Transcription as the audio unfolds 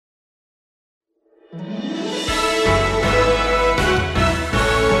The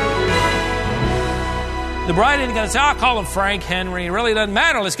bride ain't going to say, I'll call him Frank, Henry. It really doesn't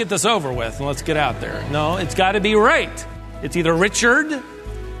matter. Let's get this over with and let's get out there. No, it's got to be right. It's either Richard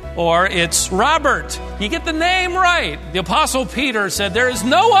or it's Robert. You get the name right. The Apostle Peter said, there is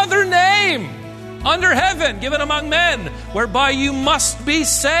no other name under heaven given among men whereby you must be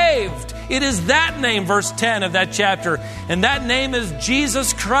saved. It is that name, verse 10 of that chapter. And that name is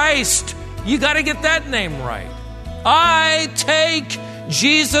Jesus Christ. You got to get that name right. I take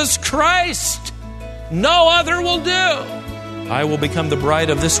Jesus Christ. No other will do. I will become the bride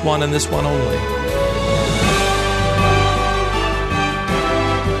of this one and this one only.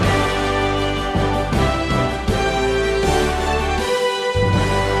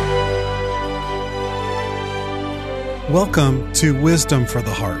 Welcome to Wisdom for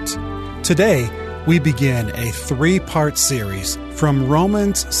the Heart. Today, we begin a 3-part series from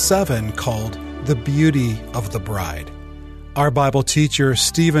Romans 7 called The Beauty of the Bride. Our Bible teacher,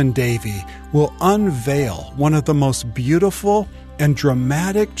 Stephen Davey, will unveil one of the most beautiful and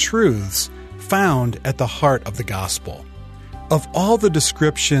dramatic truths found at the heart of the gospel. Of all the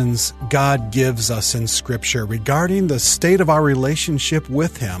descriptions God gives us in Scripture regarding the state of our relationship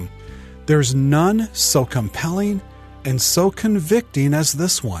with Him, there's none so compelling and so convicting as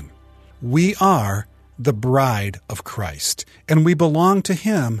this one. We are the bride of Christ, and we belong to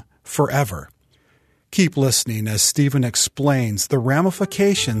Him forever. Keep listening as Stephen explains the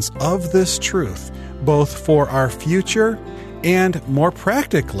ramifications of this truth, both for our future and, more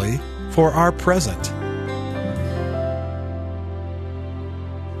practically, for our present.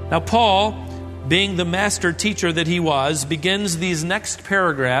 Now, Paul, being the master teacher that he was, begins these next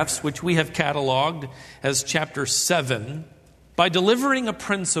paragraphs, which we have cataloged as chapter 7, by delivering a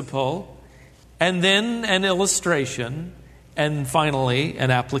principle, and then an illustration, and finally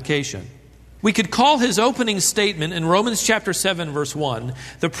an application. We could call his opening statement in Romans chapter 7, verse 1,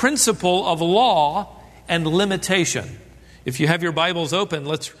 the principle of law and limitation. If you have your Bibles open,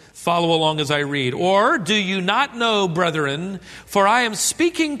 let's follow along as I read. Or do you not know, brethren, for I am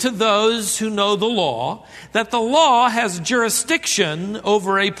speaking to those who know the law, that the law has jurisdiction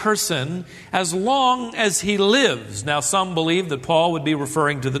over a person as long as he lives. Now, some believe that Paul would be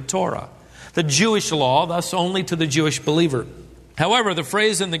referring to the Torah, the Jewish law, thus only to the Jewish believer. However, the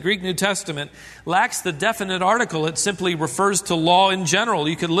phrase in the Greek New Testament lacks the definite article. It simply refers to law in general.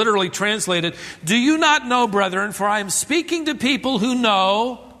 You could literally translate it, do you not know, brethren, for I am speaking to people who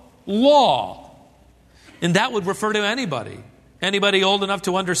know law. And that would refer to anybody. Anybody old enough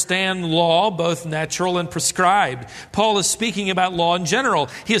to understand law, both natural and prescribed. Paul is speaking about law in general.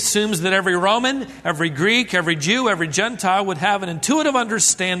 He assumes that every Roman, every Greek, every Jew, every Gentile would have an intuitive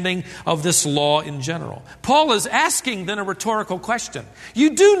understanding of this law in general. Paul is asking then a rhetorical question.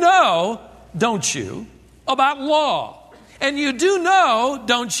 You do know, don't you, about law? And you do know,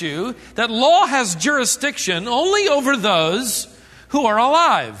 don't you, that law has jurisdiction only over those who are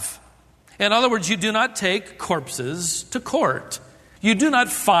alive. In other words, you do not take corpses to court. You do not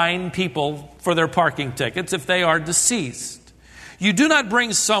fine people for their parking tickets if they are deceased. You do not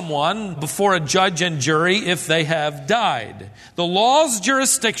bring someone before a judge and jury if they have died. The law's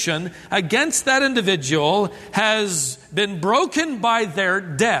jurisdiction against that individual has been broken by their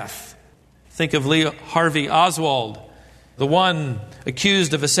death. Think of Lee Harvey Oswald, the one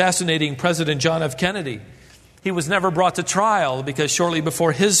accused of assassinating President John F. Kennedy. He was never brought to trial because shortly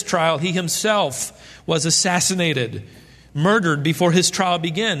before his trial, he himself was assassinated, murdered before his trial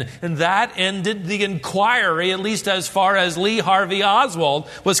began. And that ended the inquiry, at least as far as Lee Harvey Oswald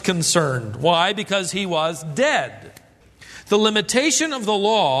was concerned. Why? Because he was dead. The limitation of the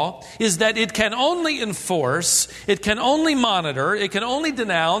law is that it can only enforce, it can only monitor, it can only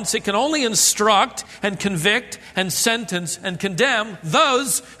denounce, it can only instruct and convict and sentence and condemn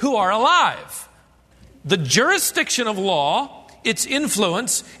those who are alive. The jurisdiction of law, its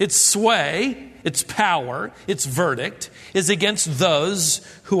influence, its sway, its power, its verdict is against those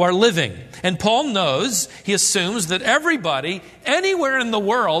who are living. And Paul knows, he assumes that everybody, anywhere in the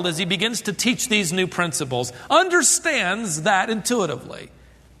world, as he begins to teach these new principles, understands that intuitively.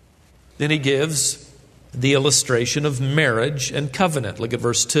 Then he gives the illustration of marriage and covenant. Look at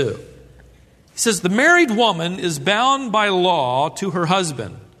verse 2. He says, the married woman is bound by law to her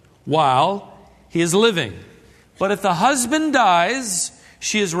husband while he is living. But if the husband dies,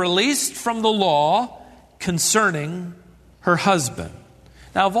 she is released from the law concerning her husband.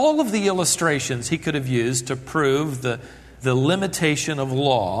 Now, of all of the illustrations he could have used to prove the limitation of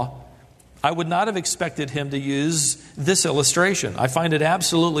law, I would not have expected him to use this illustration. I find it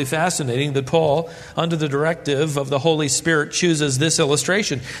absolutely fascinating that Paul, under the directive of the Holy Spirit, chooses this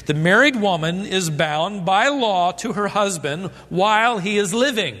illustration. The married woman is bound by law to her husband while he is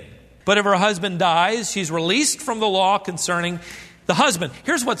living. But if her husband dies, she's released from the law concerning the husband.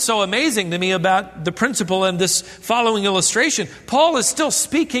 Here's what's so amazing to me about the principle in this following illustration. Paul is still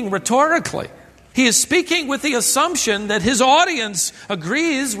speaking rhetorically. He is speaking with the assumption that his audience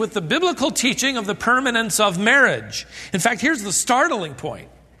agrees with the biblical teaching of the permanence of marriage. In fact, here's the startling point.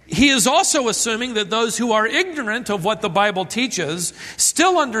 He is also assuming that those who are ignorant of what the Bible teaches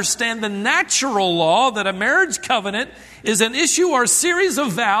still understand the natural law that a marriage covenant is an issue or series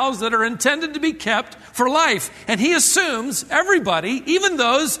of vows that are intended to be kept for life. And he assumes everybody, even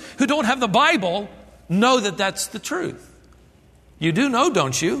those who don't have the Bible, know that that's the truth. You do know,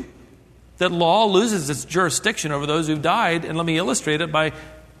 don't you, that law loses its jurisdiction over those who've died? And let me illustrate it by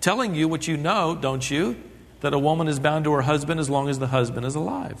telling you what you know, don't you? That a woman is bound to her husband as long as the husband is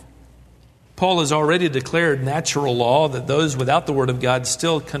alive. Paul has already declared natural law, that those without the Word of God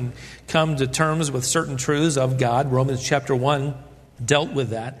still can come to terms with certain truths of God. Romans chapter 1 dealt with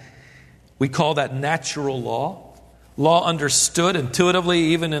that. We call that natural law. Law understood intuitively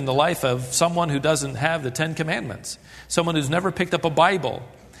even in the life of someone who doesn't have the Ten Commandments. Someone who's never picked up a Bible.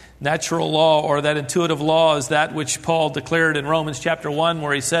 Natural law, or that intuitive law, is that which Paul declared in Romans chapter 1,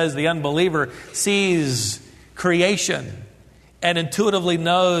 where he says the unbeliever sees creation and intuitively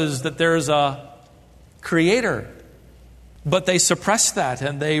knows that there's a creator. But they suppress that,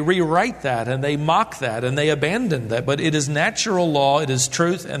 and they rewrite that, and they mock that, and they abandon that. But it is natural law, it is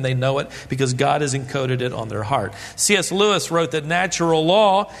truth, and they know it because God has encoded it on their heart. C.S. Lewis wrote that natural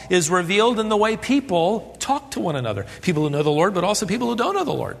law is revealed in the way people talk to one another. People who know the Lord, but also people who don't know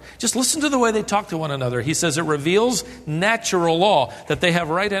the Lord. Just listen to the way they talk to one another. He says it reveals natural law, that they have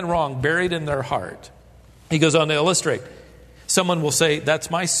right and wrong buried in their heart. He goes on to illustrate. Someone will say,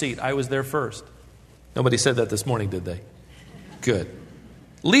 "That's my seat. I was there first." Nobody said that this morning, did they? Good.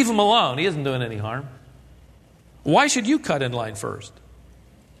 Leave him alone. He isn't doing any harm. Why should you cut in line first?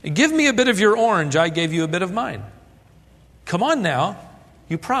 Give me a bit of your orange. I gave you a bit of mine. Come on now.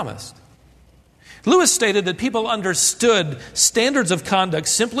 You promised. Lewis stated that people understood standards of conduct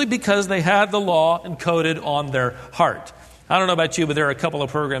simply because they had the law encoded on their heart. I don't know about you, but there are a couple of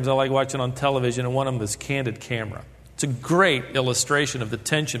programs I like watching on television, and one of them is Candid Camera. It's a great illustration of the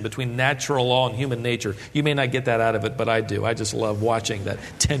tension between natural law and human nature. You may not get that out of it, but I do. I just love watching that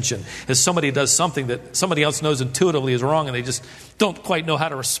tension. As somebody does something that somebody else knows intuitively is wrong, and they just don't quite know how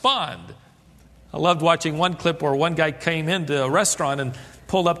to respond. I loved watching one clip where one guy came into a restaurant and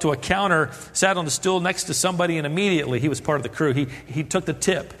pulled up to a counter, sat on the stool next to somebody, and immediately, he was part of the crew, he took the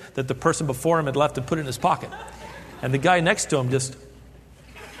tip that the person before him had left and put it in his pocket. And the guy next to him just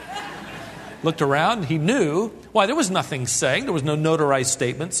looked around. He knew. Why, there was nothing saying. There was no notarized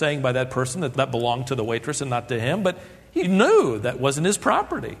statement saying by that person that that belonged to the waitress and not to him. But he knew that wasn't his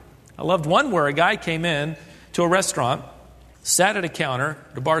property. I loved one where a guy came in to a restaurant, sat at a counter,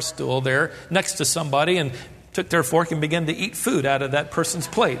 the bar stool there, next to somebody, and took their fork and began to eat food out of that person's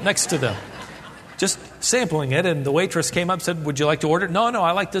plate next to them. Just sampling it. And the waitress came up and said, "Would you like to order?" No,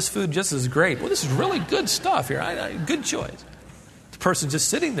 I like this food just as great. Well, this is really good stuff here. Good choice. The person just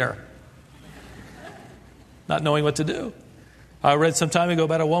sitting there, not knowing what to do. I read some time ago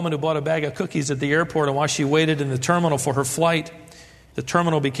about a woman who bought a bag of cookies at the airport, and while she waited in the terminal for her flight, the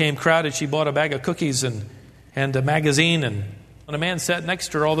terminal became crowded. She bought a bag of cookies and a magazine, and a man sat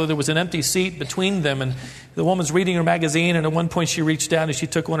next to her, although there was an empty seat between them, and the woman's reading her magazine, and at one point she reached down and she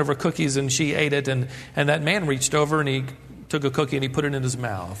took one of her cookies and she ate it, and that man reached over and he took a cookie and he put it in his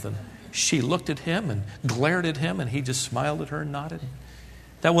mouth, and she looked at him and glared at him, and he just smiled at her and nodded.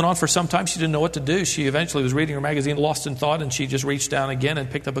 That went on for some time. She didn't know what to do. She eventually was reading her magazine, lost in thought, and she just reached down again and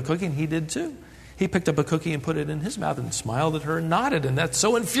picked up a cookie, and he did too. He picked up a cookie and put it in his mouth and smiled at her and nodded, and that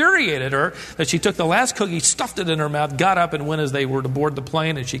so infuriated her that she took the last cookie, stuffed it in her mouth, got up and went as they were to board the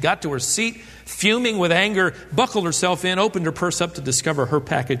plane, and she got to her seat, fuming with anger, buckled herself in, opened her purse up to discover her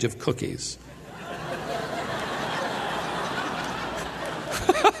package of cookies.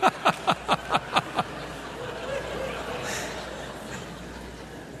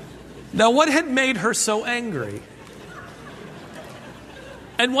 Now, what had made her so angry?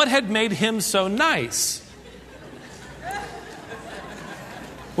 And what had made him so nice?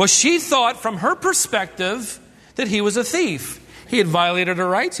 Well, she thought from her perspective that he was a thief. He had violated her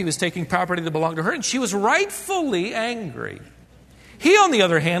rights. He was taking property that belonged to her, and she was rightfully angry. He, on the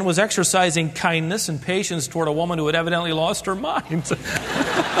other hand, was exercising kindness and patience toward a woman who had evidently lost her mind.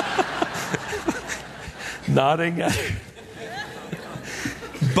 Nodding at her.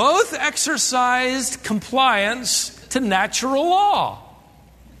 both exercised compliance to natural law.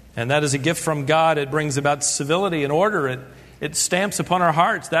 And that is a gift from God. It brings about civility and order. It stamps upon our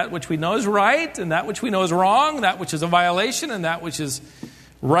hearts that which we know is right and that which we know is wrong, that which is a violation and that which is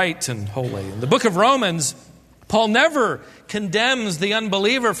right and holy. In the book of Romans, Paul never condemns the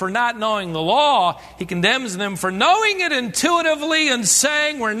unbeliever for not knowing the law. He condemns them for knowing it intuitively and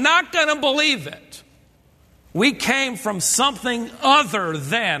saying, we're not going to believe it. We came from something other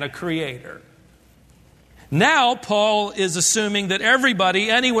than a creator. Now, Paul is assuming that everybody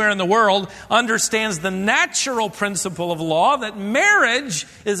anywhere in the world understands the natural principle of law, that marriage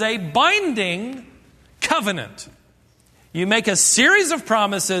is a binding covenant. You make a series of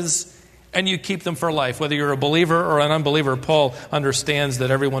promises and you keep them for life. Whether you're a believer or an unbeliever, Paul understands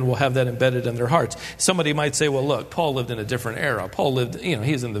that everyone will have that embedded in their hearts. Somebody might say, well, look, Paul lived in a different era. Paul lived,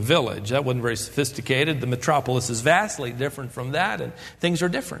 he's in the village. That wasn't very sophisticated. The metropolis is vastly different from that, and things are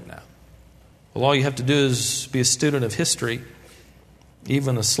different now. Well, all you have to do is be a student of history,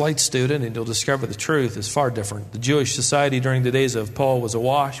 even a slight student, and you'll discover the truth is far different. The Jewish society during the days of Paul was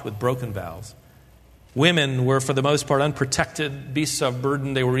awash with broken vows. Women were, for the most part, unprotected, beasts of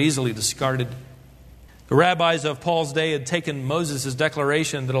burden. They were easily discarded. The rabbis of Paul's day had taken Moses'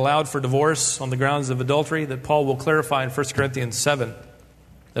 declaration that allowed for divorce on the grounds of adultery, that Paul will clarify in 1 Corinthians 7,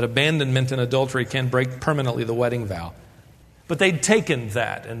 that abandonment in adultery can break permanently the wedding vow. But they'd taken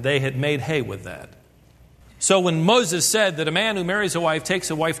that, and they had made hay with that. So when Moses said that a man who marries a wife, takes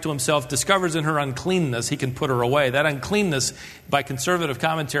a wife to himself, discovers in her uncleanness, he can put her away. That uncleanness, by conservative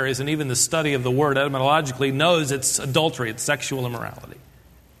commentaries and even the study of the word etymologically, knows it's adultery, it's sexual immorality.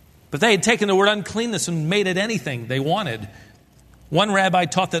 But they had taken the word uncleanness and made it anything they wanted. One rabbi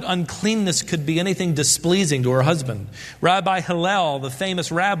taught that uncleanness could be anything displeasing to her husband. Rabbi Hillel, the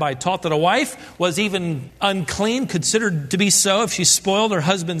famous rabbi, taught that a wife was even unclean, considered to be so if she spoiled her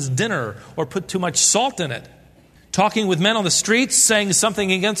husband's dinner or put too much salt in it. Talking with men on the streets, saying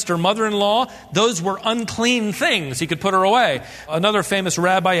something against her mother-in-law, those were unclean things. He could put her away. Another famous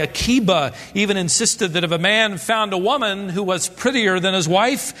rabbi, Akiba, even insisted that if a man found a woman who was prettier than his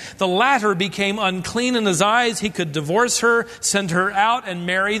wife, the latter became unclean in his eyes. He could divorce her, send her out, and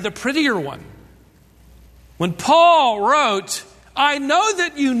marry the prettier one. When Paul wrote, I know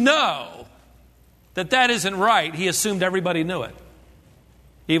that you know that isn't right, he assumed everybody knew it,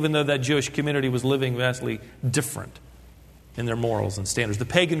 even though that Jewish community was living vastly different in their morals and standards. The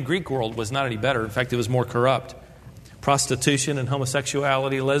pagan Greek world was not any better. In fact, it was more corrupt. Prostitution and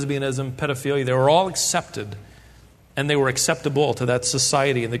homosexuality, lesbianism, pedophilia, they were all accepted, and they were acceptable to that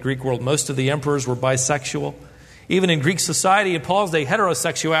society in the Greek world. Most of the emperors were bisexual. Even in Greek society in Paul's day,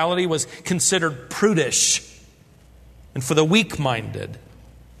 heterosexuality was considered prudish and for the weak-minded.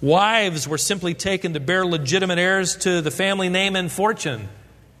 Wives were simply taken to bear legitimate heirs to the family name and fortune.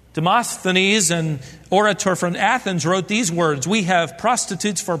 Demosthenes, an orator from Athens, wrote these words, we have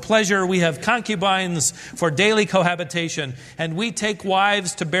prostitutes for pleasure, we have concubines for daily cohabitation, and we take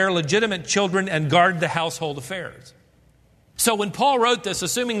wives to bear legitimate children and guard the household affairs. So when Paul wrote this,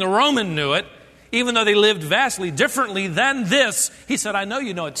 assuming the Roman knew it, even though they lived vastly differently than this, he said, I know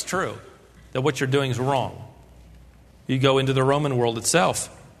you know it's true, that what you're doing is wrong. You go into the Roman world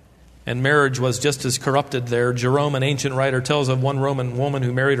itself, and marriage was just as corrupted there. Jerome, an ancient writer, tells of one Roman woman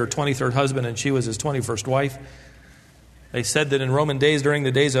who married her 23rd husband, and she was his 21st wife. They said that in Roman days, during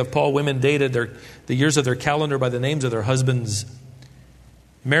the days of Paul, women dated the years of their calendar by the names of their husbands.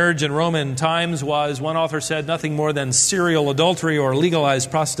 Marriage in Roman times was, one author said, nothing more than serial adultery or legalized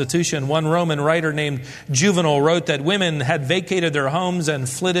prostitution. One Roman writer named Juvenal wrote that women had vacated their homes and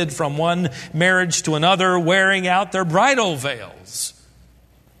flitted from one marriage to another, wearing out their bridal veils.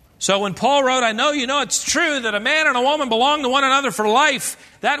 So when Paul wrote, I know you know it's true that a man and a woman belong to one another for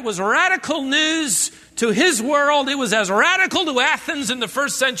life, that was radical news to his world. It was as radical to Athens in the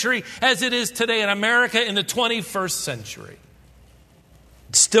first century as it is today in America in the 21st century.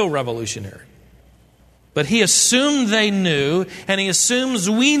 It's still revolutionary. But he assumed they knew, and he assumes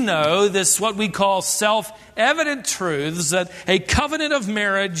we know this, what we call self-evident truths, that a covenant of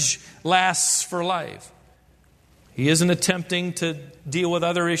marriage lasts for life. He isn't attempting to deal with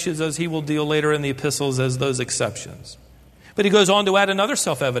other issues as he will deal later in the epistles as those exceptions. But he goes on to add another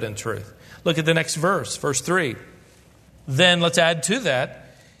self-evident truth. Look at the next verse, verse 3. Then let's add to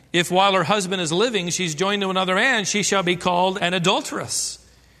that, if while her husband is living, she's joined to another man, she shall be called an adulteress.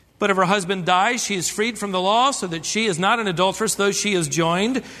 But if her husband dies, she is freed from the law, so that she is not an adulteress, though she is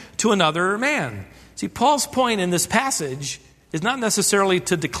joined to another man. See, Paul's point in this passage is not necessarily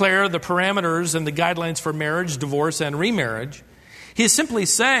to declare the parameters and the guidelines for marriage, divorce, and remarriage. He is simply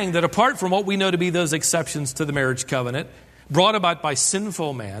saying that apart from what we know to be those exceptions to the marriage covenant, brought about by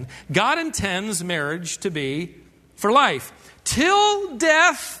sinful man, God intends marriage to be for life. Till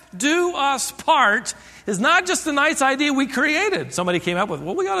death do us part is not just a nice idea we created. Somebody came up with,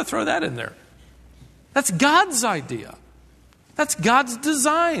 well, we got to throw that in there. That's God's idea. That's God's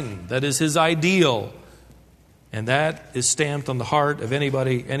design. That is His ideal. And that is stamped on the heart of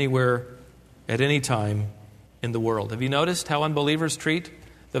anybody, anywhere, at any time in the world. Have you noticed how unbelievers treat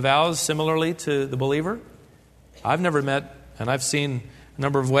the vows similarly to the believer? I've never met, and I've seen a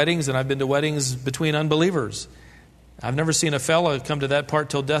number of weddings, and I've been to weddings between unbelievers. I've never seen a fellow come to that part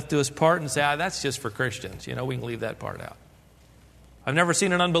till death do us part and say, that's just for Christians. We can leave that part out. I've never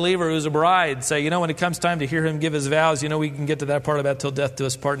seen an unbeliever who's a bride say, when it comes time to hear him give his vows, we can get to that part about till death do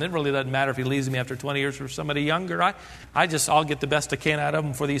us part. And it really doesn't matter if he leaves me after 20 years for somebody younger. I'll get the best I can out of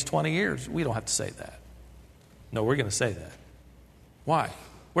him for these 20 years. We don't have to say that. No, we're going to say that. Why?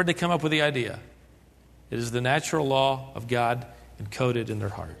 Where'd they come up with the idea? It is the natural law of God encoded in their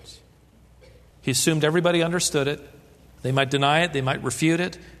hearts. He assumed everybody understood it. They might deny it, they might refute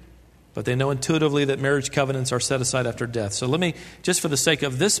it, but they know intuitively that marriage covenants are set aside after death. So let me, just for the sake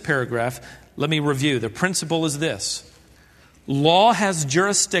of this paragraph, let me review. The principle is this. Law has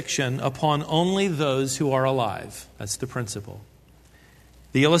jurisdiction upon only those who are alive. That's the principle.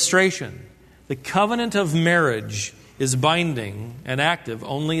 The illustration. The covenant of marriage is binding and active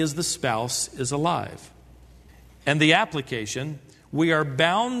only as the spouse is alive. And the application, we are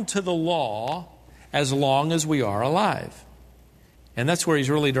bound to the law as long as we are alive. And that's where he's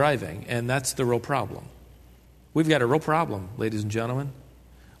really driving, and that's the real problem. We've got a real problem, ladies and gentlemen.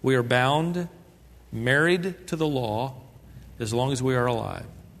 We are bound, married to the law, as long as we are alive.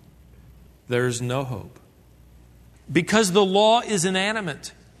 There's no hope. Because the law is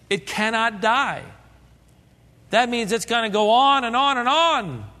inanimate. It cannot die. That means it's going to go on and on and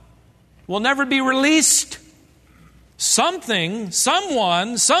on. Will never be released. Something,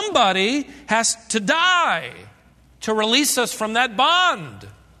 someone, somebody has to die to release us from that bond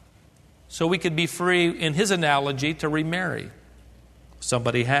so we could be free, in his analogy, to remarry.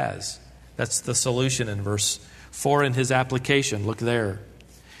 Somebody has. That's the solution in verse 4 in his application. Look there.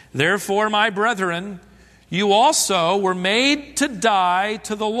 Therefore, my brethren, you also were made to die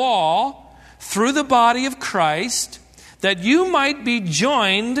to the law through the body of Christ, that you might be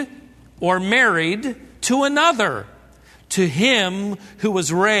joined or married to another, to him who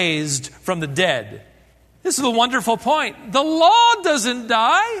was raised from the dead. This is a wonderful point. The law doesn't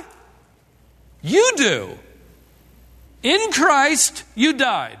die. You do. In Christ, you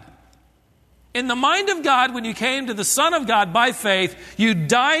died. In the mind of God, when you came to the Son of God by faith, you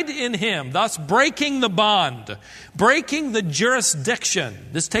died in Him, thus breaking the bond, breaking the jurisdiction.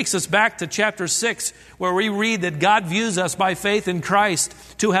 This takes us back to chapter 6, where we read that God views us by faith in Christ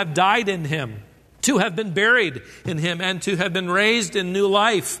to have died in Him, to have been buried in Him, and to have been raised in new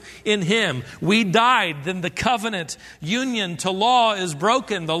life in Him. We died, then the covenant union to law is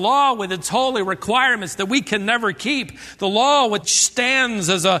broken. The law with its holy requirements that we can never keep. The law which stands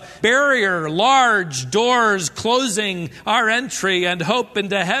as a barrier, large doors closing our entry and hope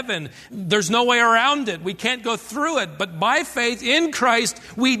into heaven. There's no way around it. We can't go through it. But by faith in Christ,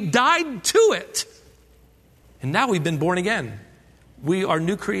 we died to it. And now we've been born again. We are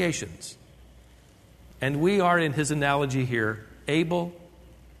new creations. And we are, in his analogy here, able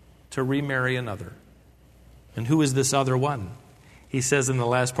to remarry another. And who is this other one? He says in the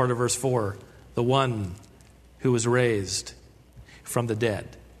last part of verse 4, the one who was raised from the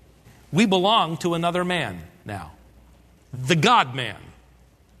dead. We belong to another man now. The God-man,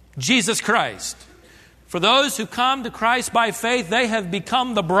 Jesus Christ. For those who come to Christ by faith, they have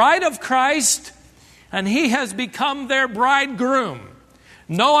become the bride of Christ, and He has become their bridegroom.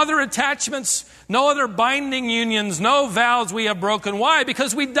 No other attachments, no other binding unions, no vows we have broken. Why?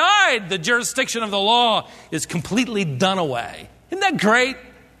 Because we died. The jurisdiction of the law is completely done away. Isn't that great?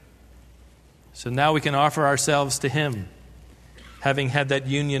 So now we can offer ourselves to Him, having had that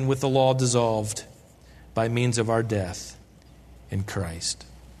union with the law dissolved by means of our death in Christ.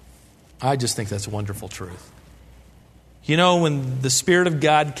 I just think that's a wonderful truth. You know, when the Spirit of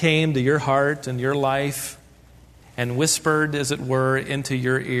God came to your heart and your life and whispered, as it were, into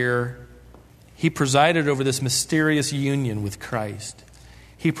your ear, He presided over this mysterious union with Christ.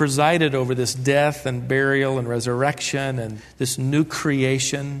 He presided over this death and burial and resurrection and this new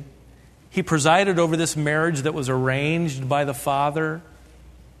creation. He presided over this marriage that was arranged by the Father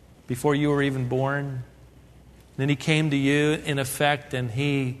before you were even born. Then He came to you, in effect, and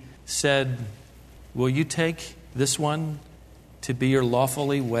He said, will you take this one to be your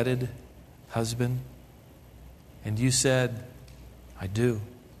lawfully wedded husband? And you said, I do.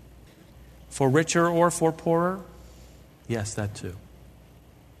 For richer or for poorer, Yes, that too.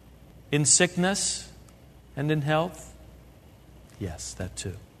 In sickness and in health? Yes, that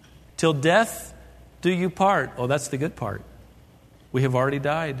too. Till death do you part. Oh, that's the good part. We have already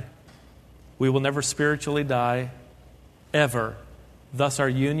died. We will never spiritually die, ever. Thus our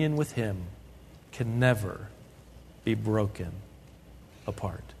union with Him can never be broken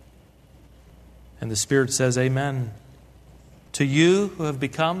apart. And the Spirit says, amen. To you who have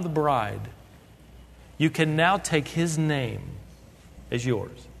become the bride, you can now take His name as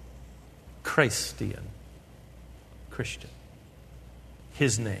yours. Christian.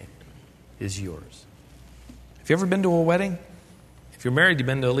 His name is yours. Have you ever been to a wedding? If you're married, you've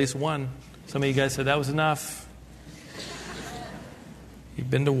been to at least one. Some of you guys said that was enough. You've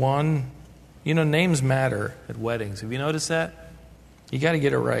been to one. You know, names matter at weddings. Have you noticed that? You got to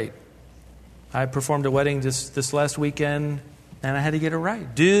get it right. I performed a wedding this last weekend, and I had to get it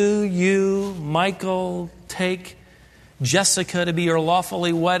right. Do you, Michael, take Jessica to be your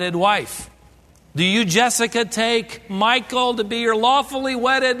lawfully wedded wife? Do you, Jessica, take Michael to be your lawfully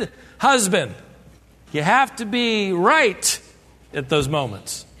wedded husband? You have to be right at those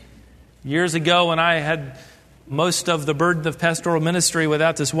moments. Years ago, when I had most of the burden of pastoral ministry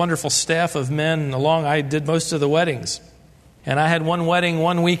without this wonderful staff of men along, I did most of the weddings. And I had one wedding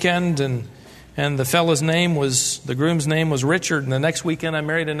one weekend, and the groom's name was Richard. And the next weekend I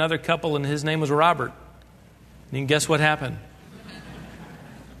married another couple, and his name was Robert. And you can guess what happened?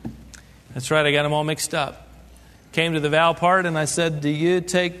 That's right, I got them all mixed up. Came to the vow part, and I said, do you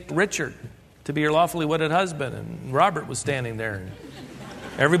take Richard to be your lawfully wedded husband? And Robert was standing there, and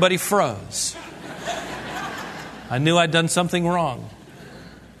everybody froze. I knew I'd done something wrong.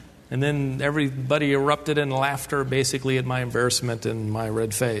 And then everybody erupted in laughter, basically at my embarrassment and my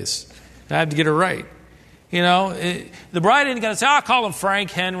red face. I had to get it right. You know, the bride ain't going to say, I'll call him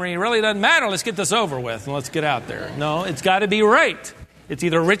Frank, Henry. It really doesn't matter. Let's get this over with and let's get out there. No, it's got to be right. It's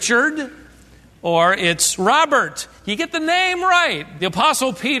either Richard or it's Robert. You get the name right. The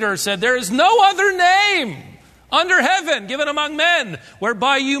Apostle Peter said, there is no other name under heaven given among men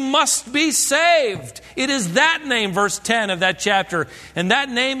whereby you must be saved. It is that name, verse 10 of that chapter. And that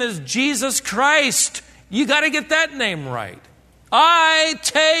name is Jesus Christ. You got to get that name right. I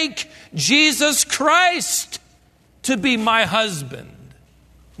take Jesus Christ to be my husband.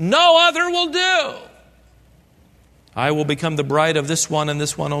 No other will do. I will become the bride of this one and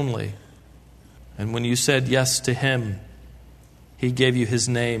this one only. And when you said yes to Him, He gave you His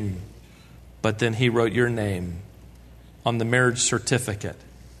name, but then He wrote your name on the marriage certificate,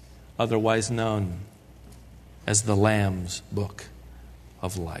 otherwise known as the Lamb's Book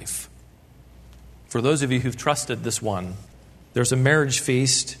of Life. For those of you who've trusted this one, there's a marriage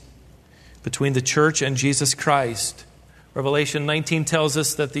feast between the church and Jesus Christ. Revelation 19 tells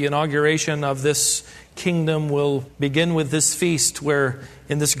us that the inauguration of this kingdom will begin with this feast, where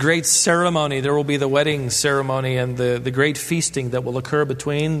in this great ceremony there will be the wedding ceremony and the great feasting that will occur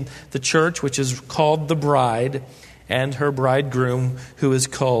between the church, which is called the bride, and her bridegroom, who is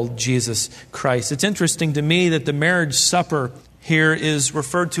called Jesus Christ. It's interesting to me that the marriage supper here is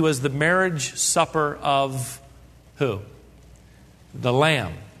referred to as the marriage supper of who? The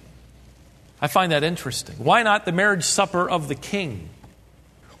Lamb. I find that interesting. Why not the marriage supper of the King?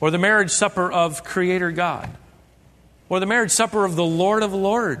 Or the marriage supper of Creator God? Or the marriage supper of the Lord of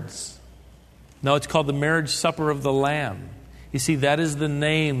Lords? No, it's called the marriage supper of the Lamb. You see, that is the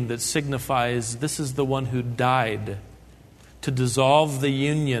name that signifies this is the one who died to dissolve the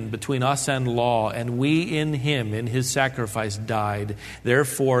union between us and law, and we in Him, in His sacrifice, died.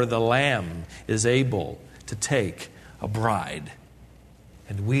 Therefore, the Lamb is able to take a bride,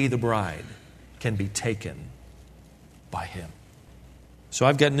 and we, the bride, can be taken by Him. So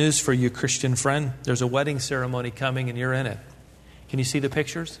I've got news for you, Christian friend. There's a wedding ceremony coming, and you're in it. Can you see the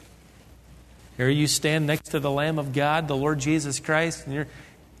pictures? Here you stand next to the Lamb of God, the Lord Jesus Christ, and you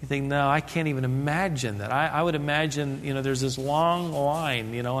think, no, I can't even imagine that. I would imagine, there's this long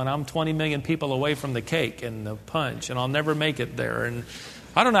line, and I'm 20 million people away from the cake and the punch, and I'll never make it there. And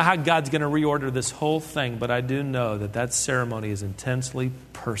I don't know how God's going to reorder this whole thing, but I do know that ceremony is intensely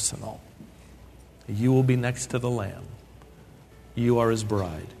personal. You will be next to the Lamb. You are His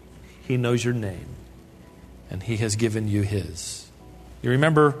bride. He knows your name, and He has given you His. You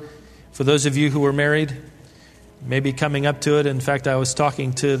remember, for those of you who were married, maybe coming up to it. In fact, I was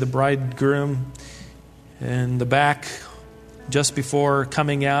talking to the bridegroom in the back just before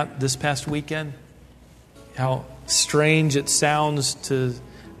coming out this past weekend. How strange it sounds to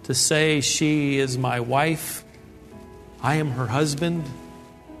say she is my wife. I am her husband.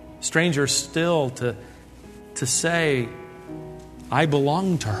 Stranger still to say I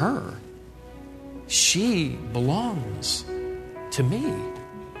belong to her. she belongs to me.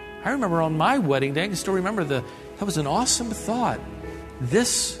 I remember on my wedding day, I can still remember that was an awesome thought.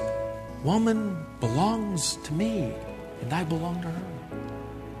 This woman belongs to me, and I belong to her.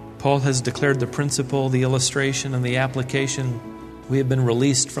 Paul has declared the principle, the illustration, and the application. We have been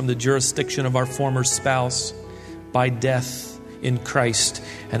released from the jurisdiction of our former spouse by death in Christ,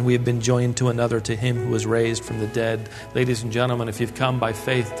 and we have been joined to another, to Him who was raised from the dead. Ladies and gentlemen, if you've come by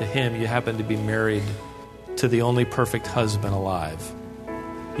faith to Him, you happen to be married to the only perfect husband alive.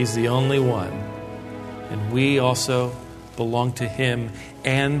 He's the only one. And we also belong to Him,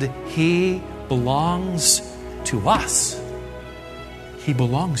 and He belongs to us. He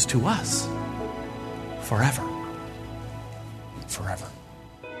belongs to us forever. Forever.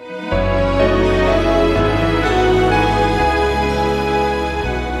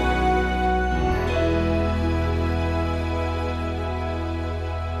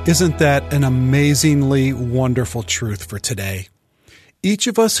 Isn't that an amazingly wonderful truth for today? Each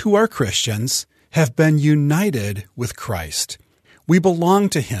of us who are Christians have been united with Christ. We belong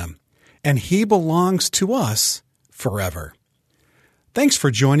to Him, and He belongs to us forever. Thanks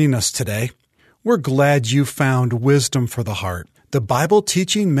for joining us today. We're glad you found Wisdom for the Heart, the Bible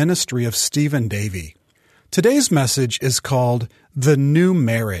teaching ministry of Stephen Davey. Today's message is called The New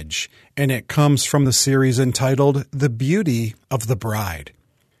Marriage, and it comes from the series entitled The Beauty of the Bride.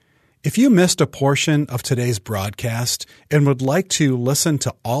 If you missed a portion of today's broadcast and would like to listen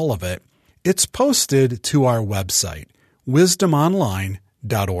to all of it, it's posted to our website,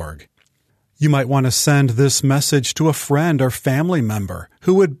 wisdomonline.org. You might want to send this message to a friend or family member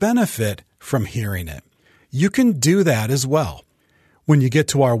who would benefit from hearing it. You can do that as well. When you get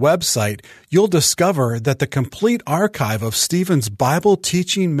to our website, you'll discover that the complete archive of Stephen's Bible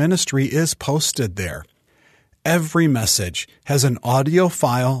teaching ministry is posted there. Every message has an audio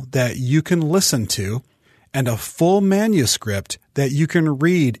file that you can listen to and a full manuscript that you can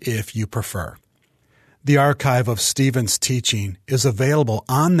read if you prefer. The archive of Stephen's teaching is available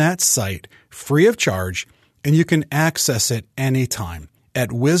on that site free of charge, and you can access it anytime at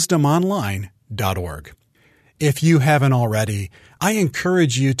wisdomonline.org. If you haven't already, I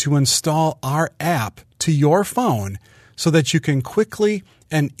encourage you to install our app to your phone so that you can quickly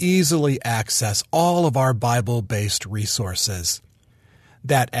and easily access all of our Bible-based resources.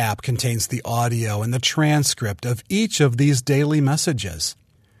 That app contains the audio and the transcript of each of these daily messages.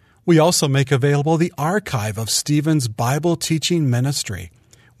 We also make available the archive of Stephen's Bible teaching ministry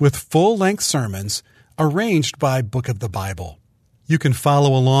with full-length sermons arranged by Book of the Bible. You can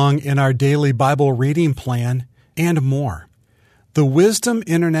follow along in our daily Bible reading plan and more. The Wisdom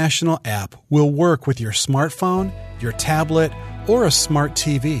International app will work with your smartphone, your tablet, or a smart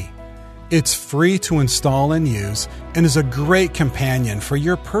TV. It's free to install and use and is a great companion for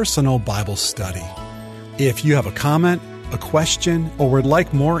your personal Bible study. If you have a comment, a question, or would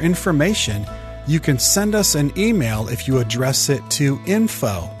like more information, you can send us an email if you address it to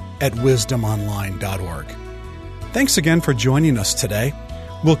info@wisdomonline.org. Thanks again for joining us today.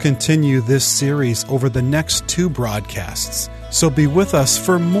 We'll continue this series over the next 2 broadcasts, so be with us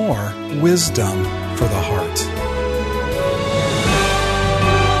for more Wisdom for the Heart.